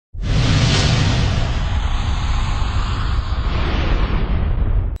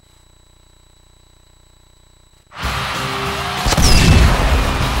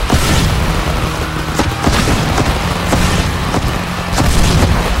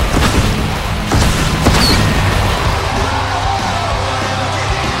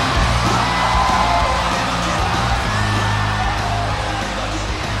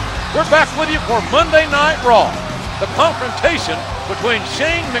We're back with you for Monday Night Raw. The confrontation between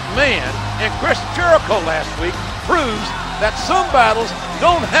Shane McMahon and Chris Jericho last week proves that some battles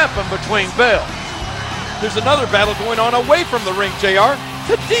don't happen between bells. There's another battle going on away from the ring, JR.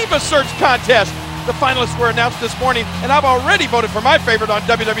 The Diva Search Contest. The finalists were announced this morning, and I've already voted for my favorite on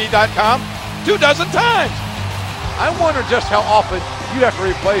WWE.com 24 times. I wonder just how often you have to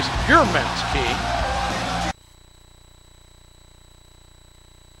replace your mounts, King.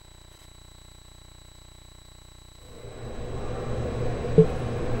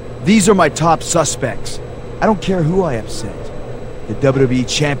 These are my top suspects. I don't care who I upset. The WWE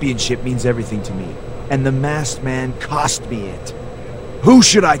Championship means everything to me, and the Masked Man cost me it. Who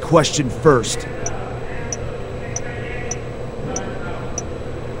should I question first?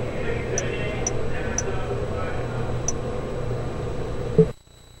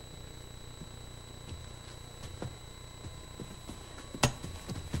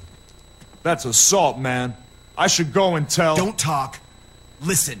 That's assault, man. I should go and tell... Don't talk.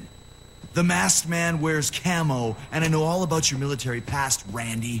 Listen. The Masked Man wears camo, and I know all about your military past,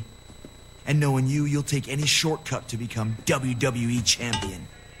 Randy. And knowing you, you'll take any shortcut to become WWE Champion.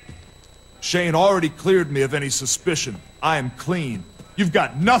 Shane already cleared me of any suspicion. I am clean. You've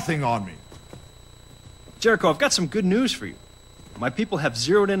got nothing on me. Jericho, I've got some good news for you. My people have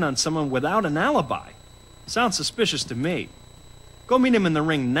zeroed in on someone without an alibi. Sounds suspicious to me. Go meet him in the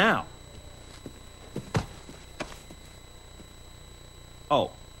ring now.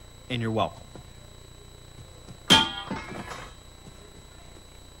 Oh, and you're welcome.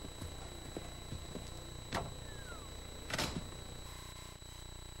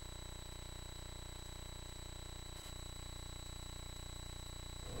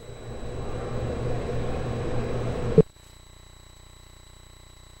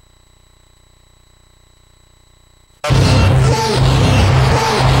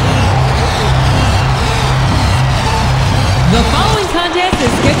 The following contest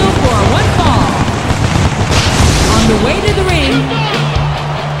is scheduled for one fall. On the way to the ring,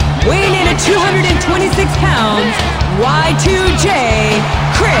 weighing in at 226 pounds, Y2J,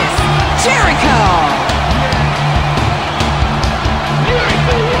 Chris Jericho.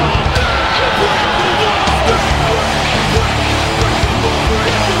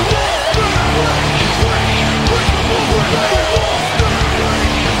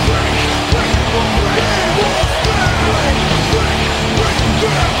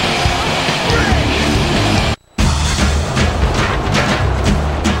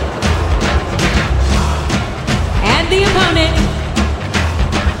 The opponent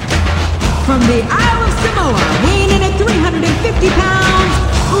from the Isle of Samoa, weighing in at 350 pounds,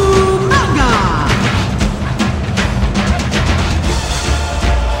 Umaga.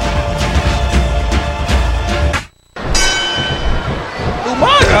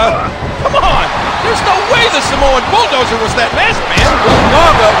 Umaga? Come on! There's no way the Samoan bulldozer was that Masked Man!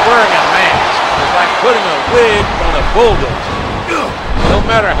 Umaga wearing a mask is like putting a wig on a bulldozer. No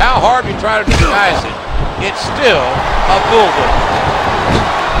matter how hard you try to disguise it, it's still a bulldozer.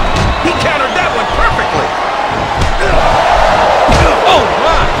 He countered that one perfectly! Oh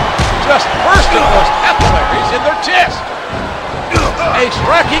my! Just bursting those capillaries in their chest. A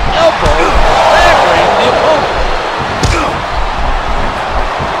striking elbow staggering the opponent.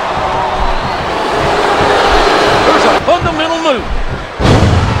 There's a fundamental move.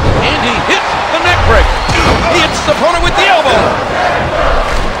 And he hits the neck breaker. He hits his opponent with the elbow!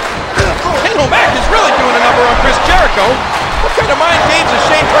 Umaga is really doing a number on Chris Jericho. What kind of mind games is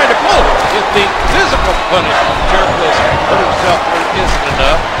Shane trying to pull? If the physical punishment Jericho has put himself through isn't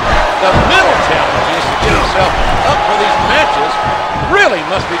enough, the mental challenges to get himself up for these matches really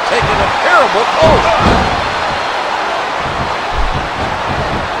must be taking a terrible toll.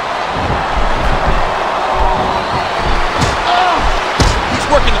 He's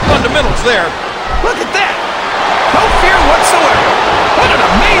working the fundamentals there. Look at that! No fear whatsoever. What an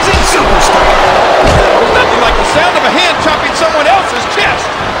amazing superstar! There's nothing like the sound of a hand chopping someone else's chest!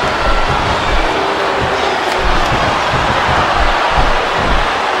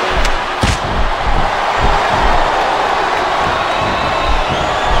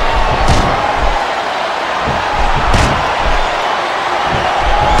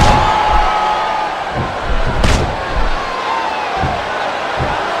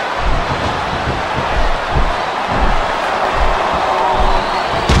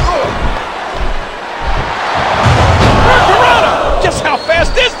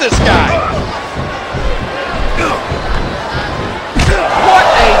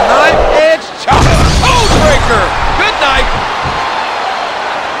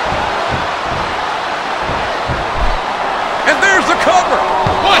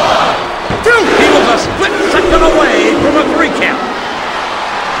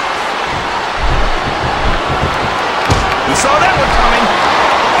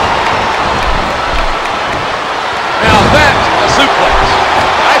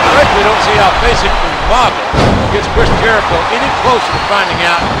 really don't see how facing Umaga gets Chris Jericho any closer to finding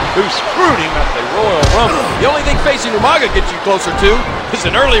out who screwed him at the Royal Rumble. The only thing facing Umaga gets you closer to is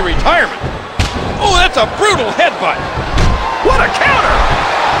an early retirement. Oh, that's a brutal headbutt. What a counter!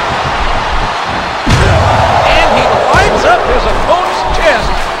 And he lights up his opponent's chest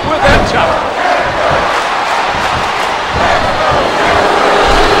with that chop.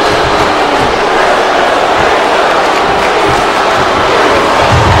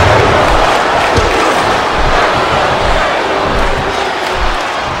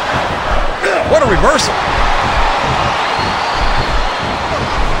 What a reversal.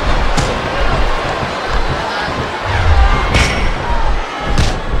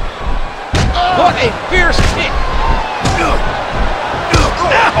 What a fierce kick.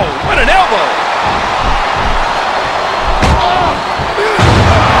 Ow, what an elbow.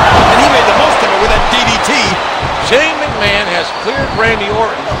 And he made the most of it with that DDT. Shane McMahon has cleared Randy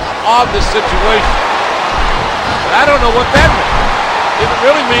Orton of this situation. But I don't know what that means. If it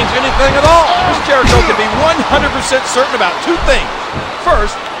really means anything at all. Chris Jericho can be 100% certain about two things.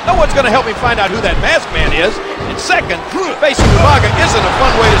 First, no one's going to help me find out who that masked man is. And second, facing Umaga isn't a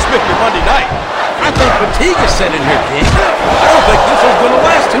fun way to spend your Monday night. I think fatigue is set in here, King. I don't think this is going to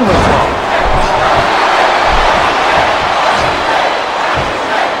last too much longer.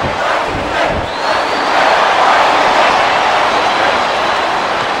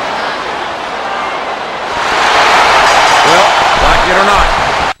 Well, like it or not,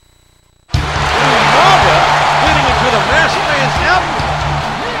 Umaga getting into the masked man's outfit.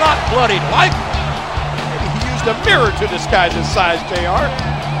 Not bloody likely. Maybe he used a mirror to disguise his size, JR.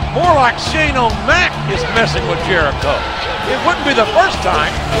 More like Shane O'Mac is messing with Jericho. It wouldn't be the first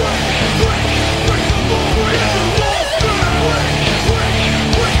time.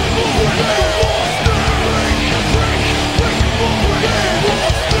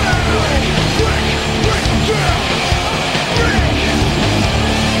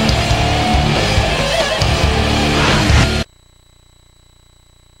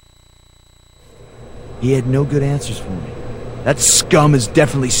 He had no good answers for me. That scum is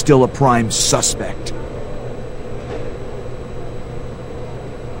definitely still a prime suspect.